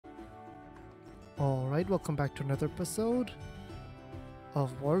Alright, welcome back to another episode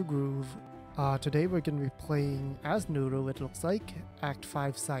of Wargroove. Today we're going to be playing as Nuru, it looks like. Act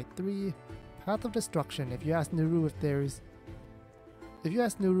 5, Side 3, Path of Destruction. If you ask Nuru,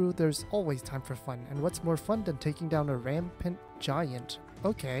 there's always time for fun. And what's more fun than taking down a rampant giant?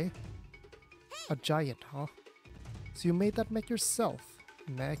 Okay. A giant, huh? So you made that mech yourself.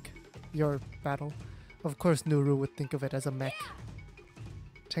 Mech. Your battle. Of course Nuru would think of it as a mech.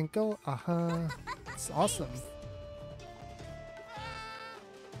 Tinkle? Uh-huh. It's awesome.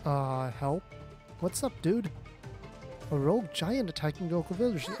 Help? What's up, dude? A rogue giant attacking local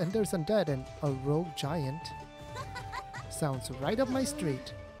villagers, and there's undead, and a rogue giant? Sounds right up my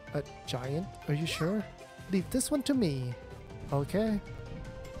street. A giant? Are you sure? Leave this one to me. Okay.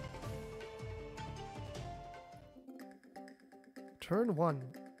 Turn 1.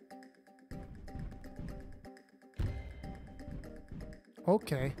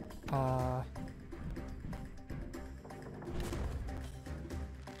 Okay.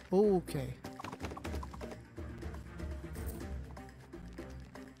 Okay.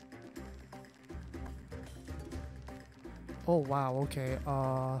 Oh wow, okay.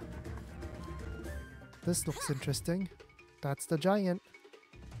 This looks interesting. That's the giant.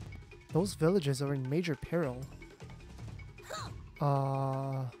 Those villages are in major peril.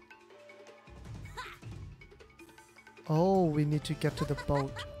 Oh, we need to get to the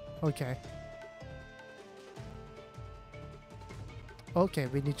boat. Okay. Okay,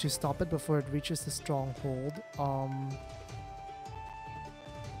 we need to stop it before it reaches the stronghold.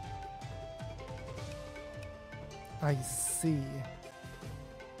 I see.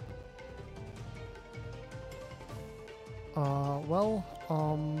 Well,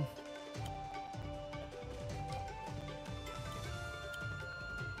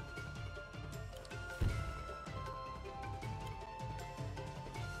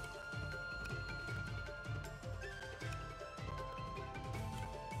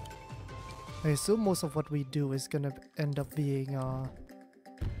 I assume most of what we do is gonna end up being,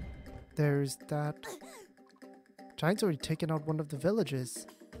 there's that... Giant's already taken out one of the villages.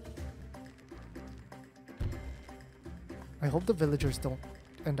 I hope the villagers don't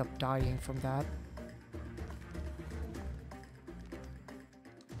end up dying from that.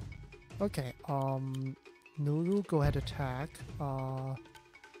 Okay, Nuru, go ahead, attack.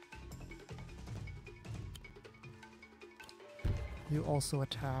 You also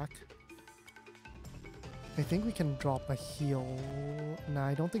attack. I think we can drop a heal. Nah,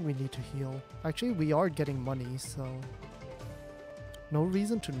 I don't think we need to heal. Actually, we are getting money, so... No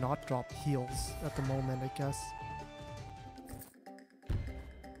reason to not drop heals at the moment, I guess.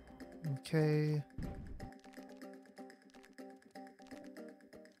 Okay.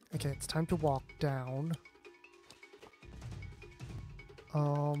 Okay, it's time to walk down.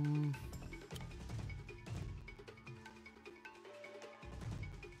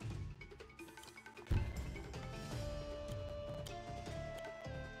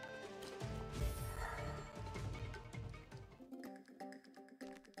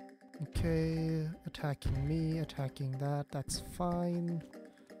 Okay, attacking me, attacking that, that's fine.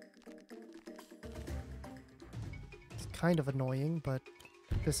 It's kind of annoying, but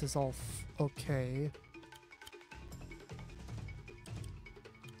this is all okay.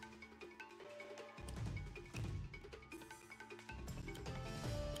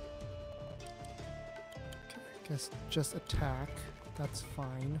 Okay, I guess just attack, that's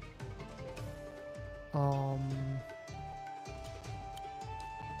fine.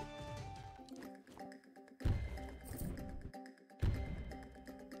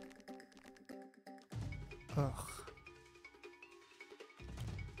 Ugh.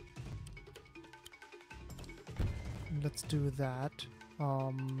 Let's do that.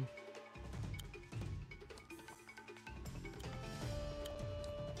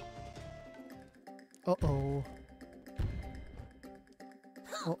 Uh-oh.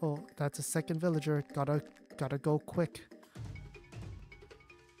 Uh-oh, that's a second villager. Gotta go quick.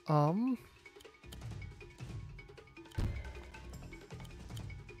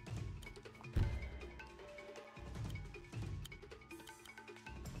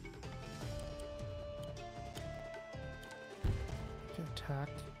 Attack.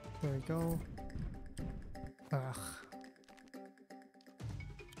 There we go. Ugh.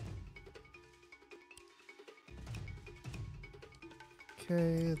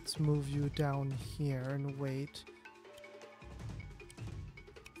 Okay, let's move you down here and wait.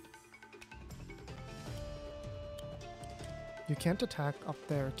 You can't attack up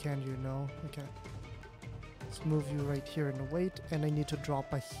there, can you? No? Okay. Let's move you right here and wait, and I need to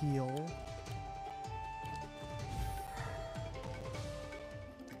drop a heal.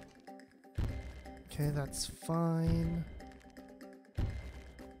 Okay, that's fine.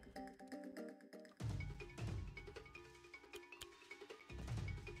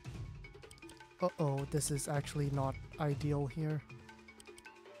 Uh-oh, this is actually not ideal here.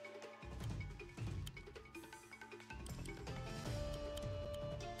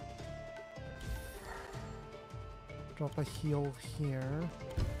 Drop a heal here.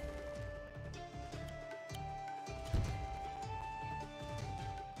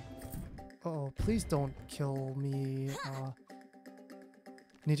 Uh-oh, please don't kill me.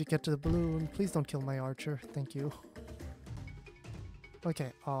 Need to get to the balloon. Please don't kill my archer. Thank you.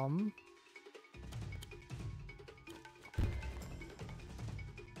 Okay,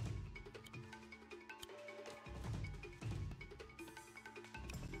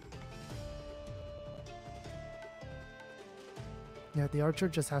 yeah, the archer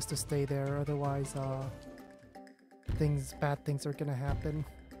just has to stay there, otherwise, bad things are gonna happen.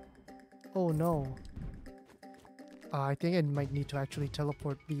 Oh no. I think I might need to actually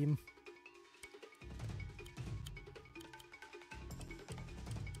teleport beam.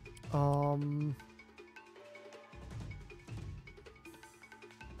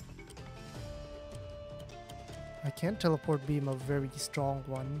 I can't teleport beam a very strong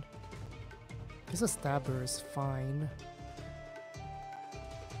one. I guess a stabber is fine.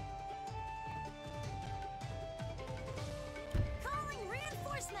 Calling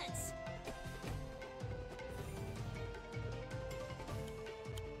reinforcements.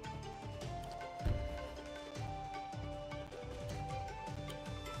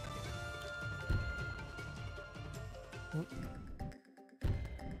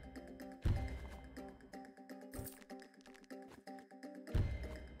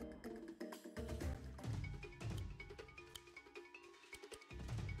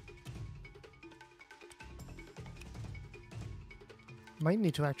 Might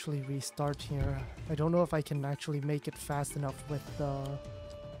need to actually restart here. I don't know if I can actually make it fast enough with the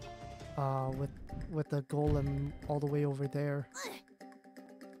with the golem all the way over there.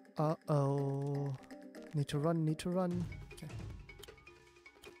 Uh-oh. Need to run, need to run. Okay.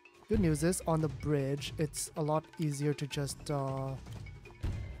 Good news is on the bridge it's a lot easier to just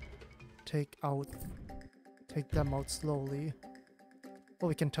take them out slowly. Oh,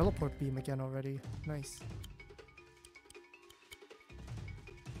 we can teleport beam again already. Nice.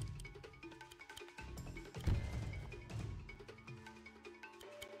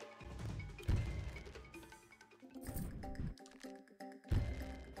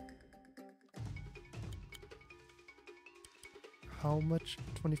 How much?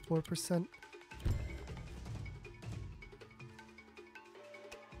 24%?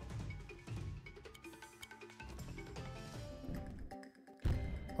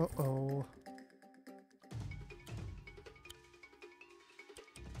 Uh-oh.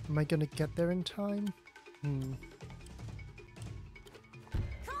 Am I gonna get there in time? Calling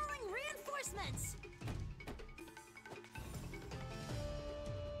reinforcements.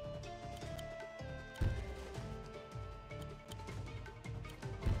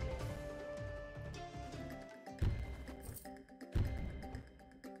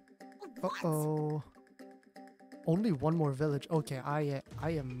 Uh-oh. Only one more village. Okay, I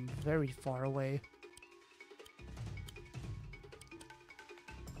am very far away.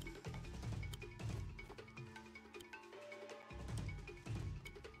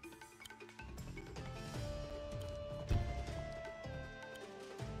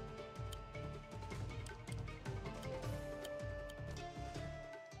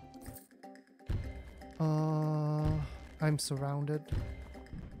 I'm surrounded.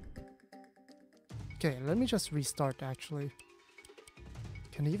 Okay, let me just restart actually.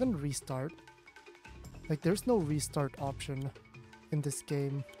 Can I even restart? Like, there's no restart option in this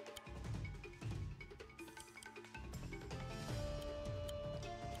game.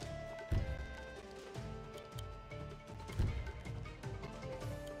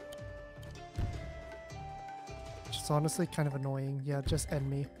 Which is honestly kind of annoying. Yeah, just end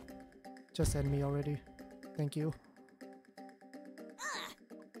me. Just end me already. Thank you.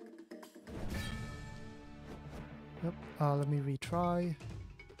 Yep, let me retry.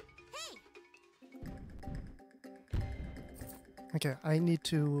 Okay, I need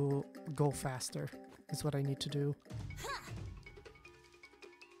to go faster, is what I need to do.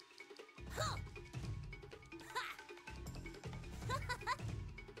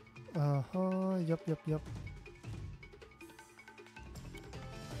 Uh-huh, yep.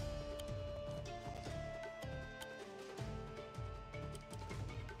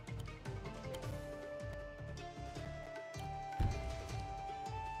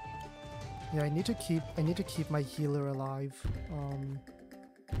 Yeah, I need to keep my healer alive.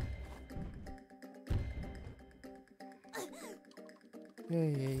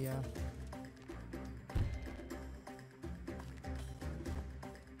 Yeah.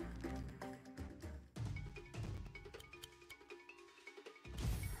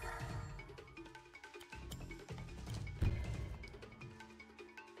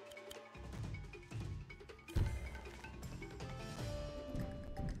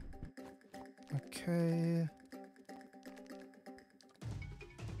 Okay.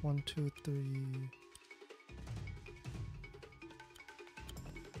 1, 2, 3.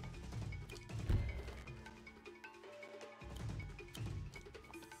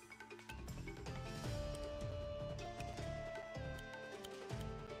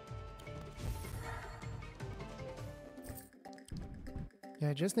 Yeah,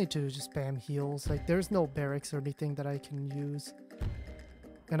 I just need to just spam heals. Like, there's no barracks or anything that I can use.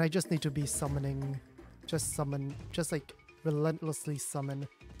 And I just need to be summoning. Just summon. Just, like, relentlessly summon.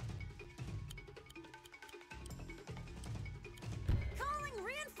 Calling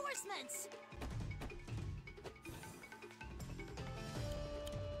reinforcements.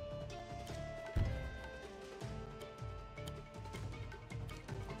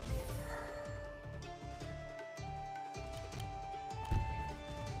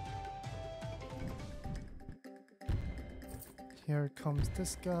 Here comes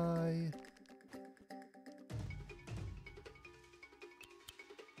this guy.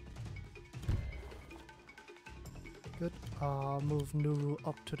 Good. Move Nuru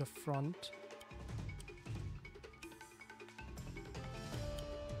up to the front.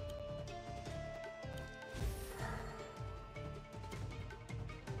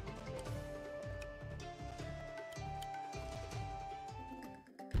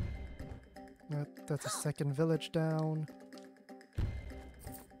 That's a second village down.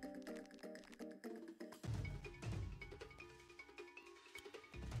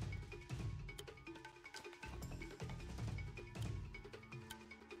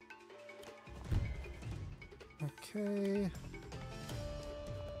 Okay.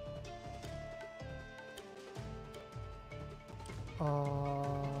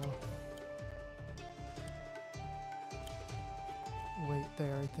 Wait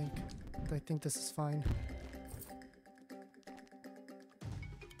there, I think. I think this is fine.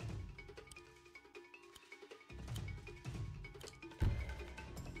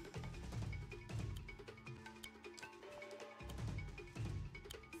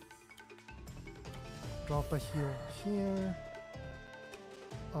 Drop a heal here.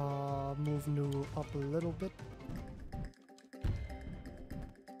 Move Nuru up a little bit.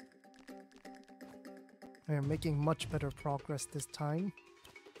 I am making much better progress this time.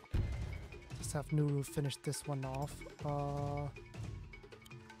 Just have Nuru finish this one off.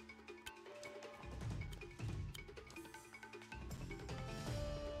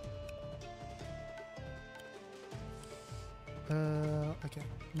 Okay,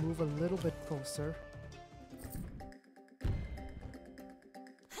 move a little bit closer.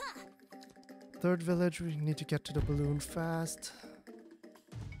 Third village, we need to get to the balloon fast.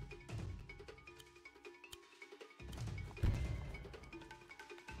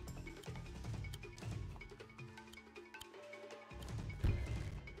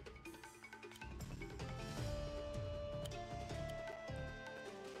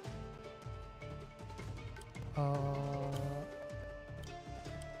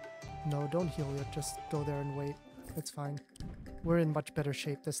 No, don't heal yet, just go there and wait. It's fine. We're in much better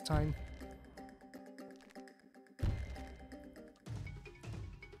shape this time.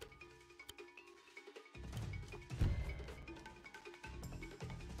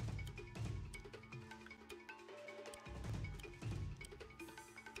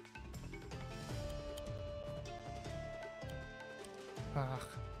 I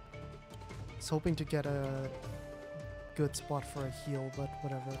was hoping to get a good spot for a heal, but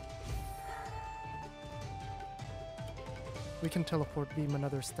whatever. We can teleport beam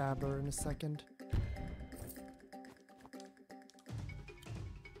another stabber in a second.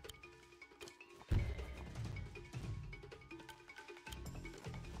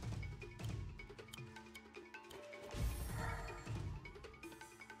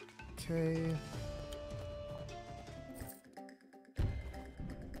 Okay.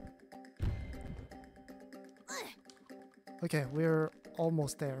 Okay, we're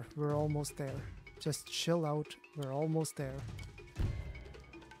almost there. We're almost there. Just chill out. We're almost there.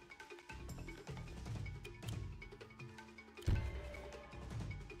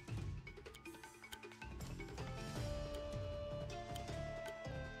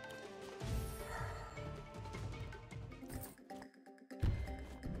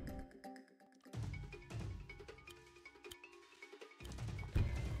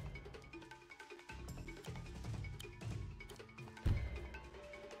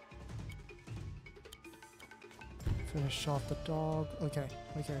 Finish off the dog. Okay.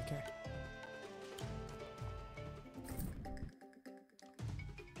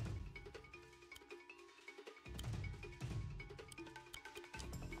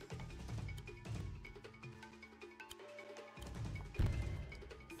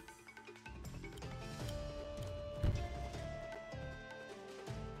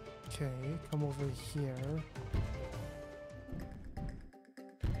 Okay, come over here.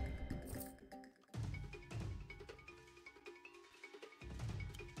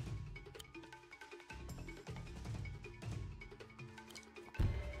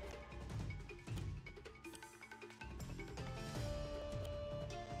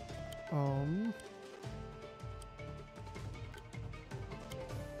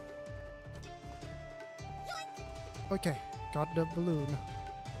 Okay, got the balloon.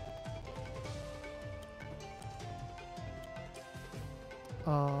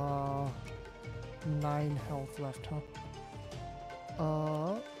 Uh, 9 health left, huh?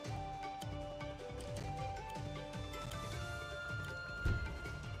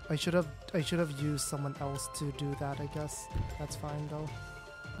 I should have used someone else to do that, I guess. That's fine though.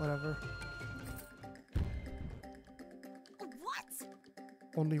 Whatever. What?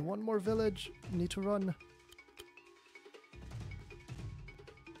 Only one more village. Need to run.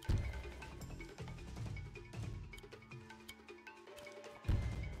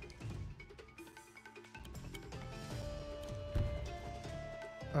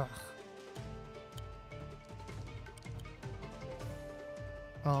 Ugh.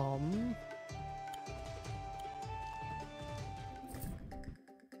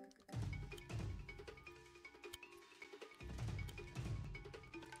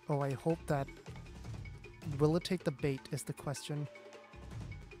 Oh, I hope that... Will it take the bait is the question.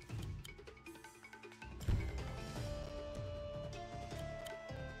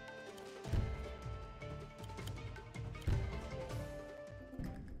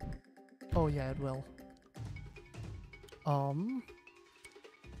 Oh yeah, it will.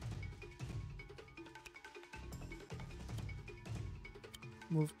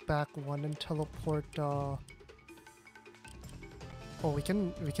 Move back 1 and teleport, Oh, we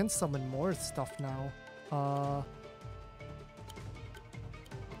can summon more stuff now.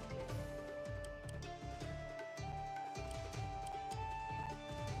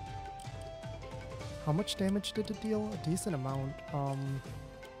 How much damage did it deal? A decent amount.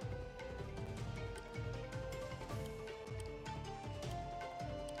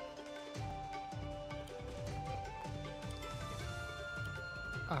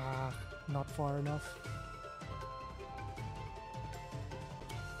 Not far enough.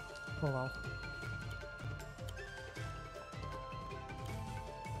 Oh well.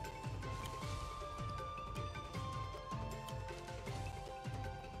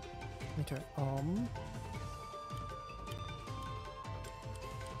 Okay,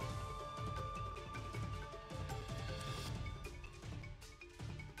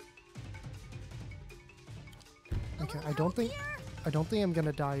 okay, I don't think I'm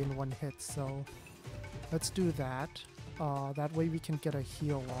gonna die in one hit, so let's do that. That way we can get a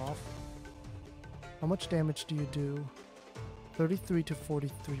heal off. How much damage do you do? 33 to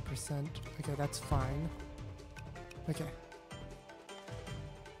 43%. Okay, that's fine. Okay.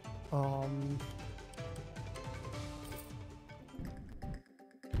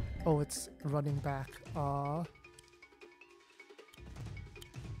 Oh, it's running back.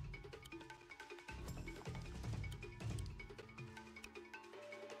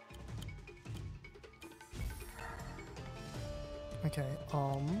 Okay,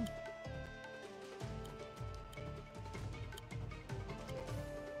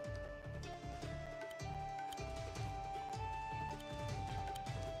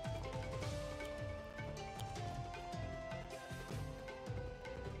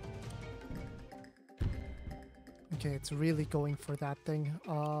 okay, it's really going for that thing.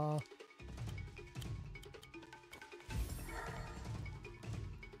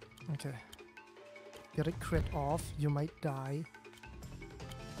 Okay. Get a crit off, you might die.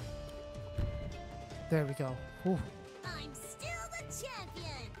 There we go. Whew. I'm still the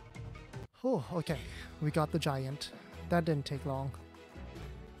champion. Oh, okay. We got the giant. That didn't take long.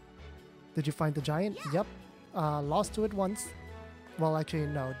 Did you find the giant? Yeah. Yep. Lost to it once. Well, actually,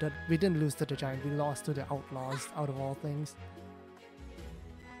 no. We didn't lose to the giant. We lost to the outlaws, out of all things.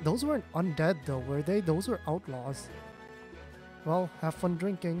 Those weren't undead, though, were they? Those were outlaws. Well, have fun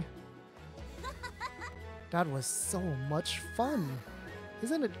drinking. That was so much fun.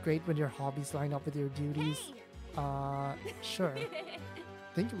 Isn't it great when your hobbies line up with your duties? Hey. Sure.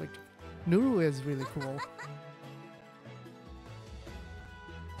 Think like Nuru is really cool.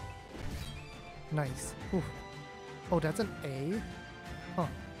 Nice. Whew. Oh, that's an A? Huh.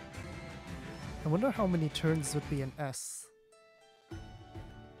 I wonder how many turns would be an S.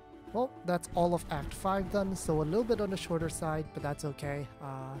 Well, that's all of Act 5 done, so a little bit on the shorter side, but that's okay.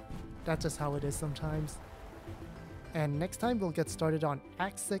 That's just how it is sometimes. And next time we'll get started on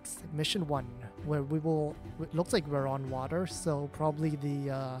Act 6, Mission 1, where we will... It looks like we're on water, so probably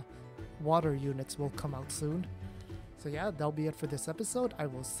the water units will come out soon. So yeah, that'll be it for this episode. I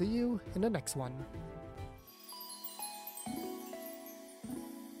will see you in the next one.